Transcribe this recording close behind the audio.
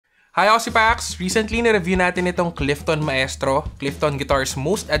Hi, ako si Pax! Recently na-review natin itong Clifton Maestro, Clifton Guitar's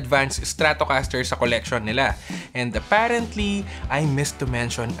most advanced Stratocaster sa collection nila. And apparently, I missed to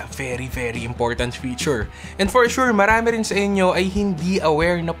mention a very important feature. And for sure, marami rin sa inyo ay hindi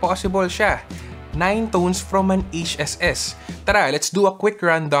aware na possible siya. 9 tones from an HSS. Tara, let's do a quick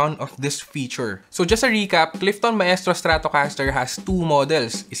rundown of this feature. So just a recap, Clifton Maestro Stratocaster has two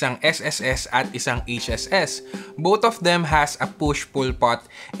models, isang SSS at isang HSS. Both of them has a push-pull pot,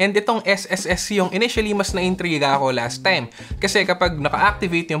 and itong SSS yung initially mas na-intriga ako last time. Kasi kapag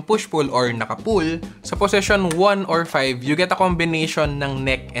naka-activate yung push-pull or naka-pull, sa position 1 or 5, you get a combination ng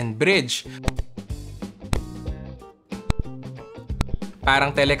neck and bridge.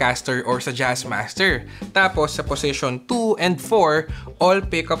 Parang Telecaster or sa Jazzmaster. Tapos sa position 2 and 4, all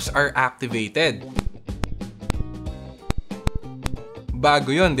pickups are activated.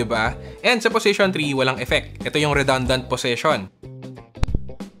 Bago yun, di ba? And sa position 3, walang effect. Ito yung redundant position.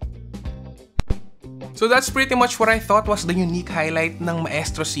 So that's pretty much what I thought was the unique highlight ng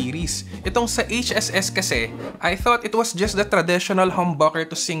Maestro series. Itong sa HSS kasi, I thought it was just the traditional humbucker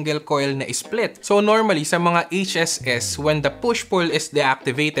to single coil na split. So normally sa mga HSS, when the push-pull is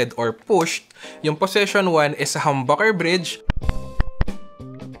deactivated or pushed, yung position 1 is a humbucker bridge.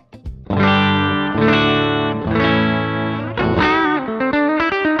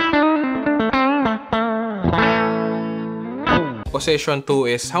 Position 2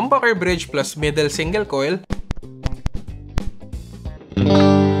 is humbucker bridge plus middle single coil.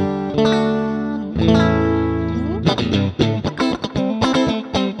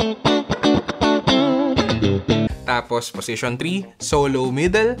 Tapos position 3, solo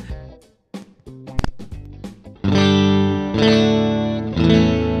middle.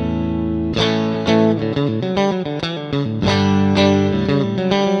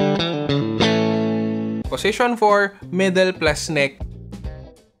 Position 4, middle plus neck.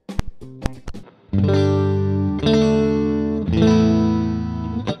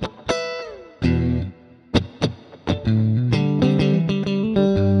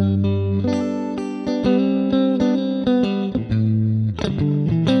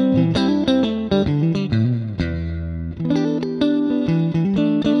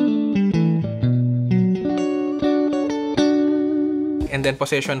 And then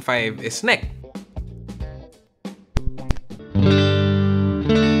position 5 is neck.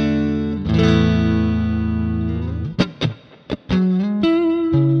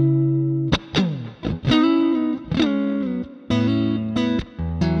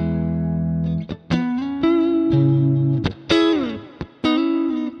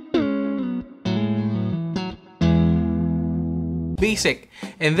 Basic.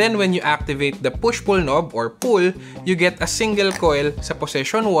 And then when you activate the push-pull knob or pull, you get a single coil sa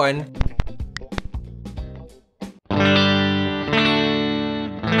position 1.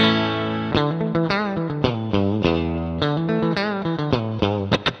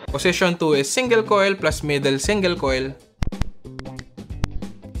 Position 2 is single coil plus middle single coil.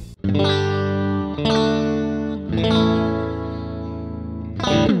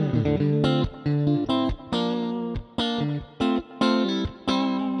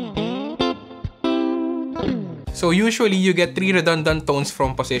 So usually, you get 3 redundant tones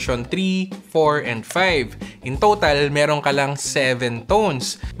from position 3, 4, and 5. In total, meron ka lang 7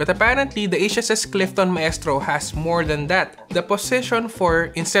 tones. But apparently, the HSS Clifton Maestro has more than that. The position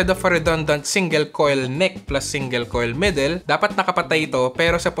 4, instead of a redundant single coil neck plus single coil middle, dapat nakapatay ito,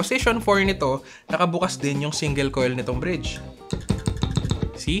 pero sa position 4 nito, nakabukas din yung single coil nitong bridge.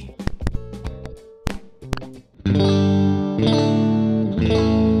 See?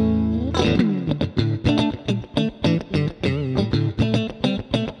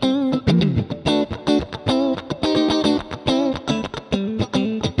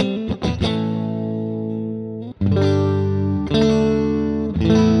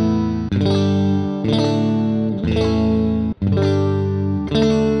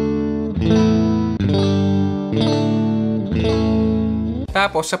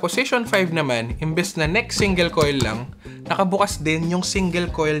 Tapos sa position 5 naman, imbes na neck single coil lang, nakabukas din yung single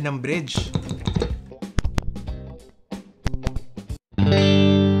coil ng bridge.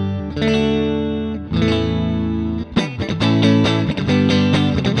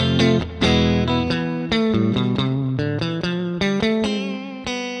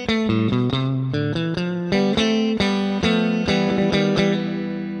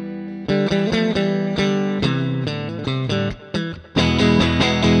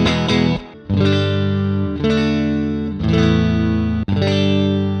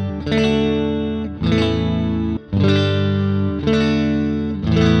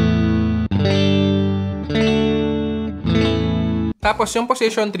 Tapos yung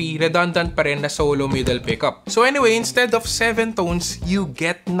position 3, redundant pa rin na solo middle pickup. So anyway, instead of 7 tones, you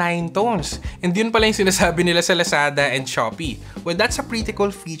get 9 tones. And yun pala yung sinasabi nila sa Lazada and Shopee. Well, that's a pretty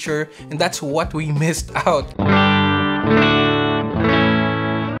cool feature and that's what we missed out.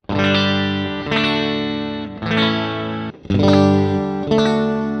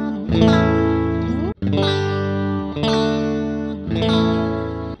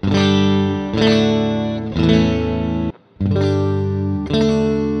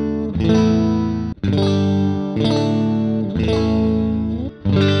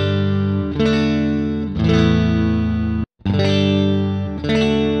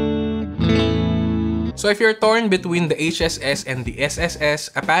 So if you're torn between the HSS and the SSS,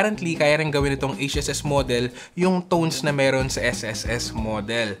 apparently kaya rin gawin itong HSS model yung tones na meron sa SSS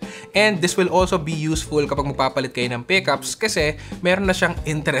model. And this will also be useful kapag magpapalit kayo ng pickups kasi meron na siyang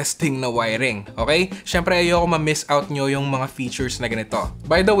interesting na wiring. Okay? Siyempre ayoko ma-miss out nyo yung mga features na ganito.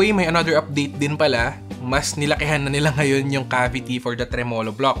 By the way, may another update din pala. Mas nilakihan na nila ngayon yung cavity for the tremolo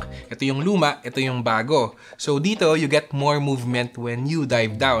block. Ito yung luma, ito yung bago. So dito, you get more movement when you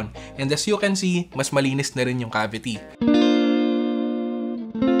dive down. And as you can see, mas malinis na rin yung cavity.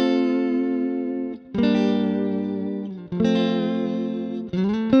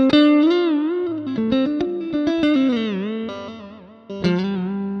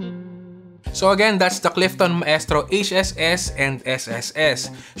 So again, that's the Clifton Maestro HSS and SSS.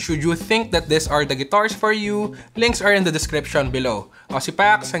 Should you think that these are the guitars for you, links are in the description below. O si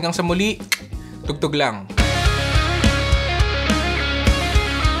Pax, hanggang sa muli, tugtog lang.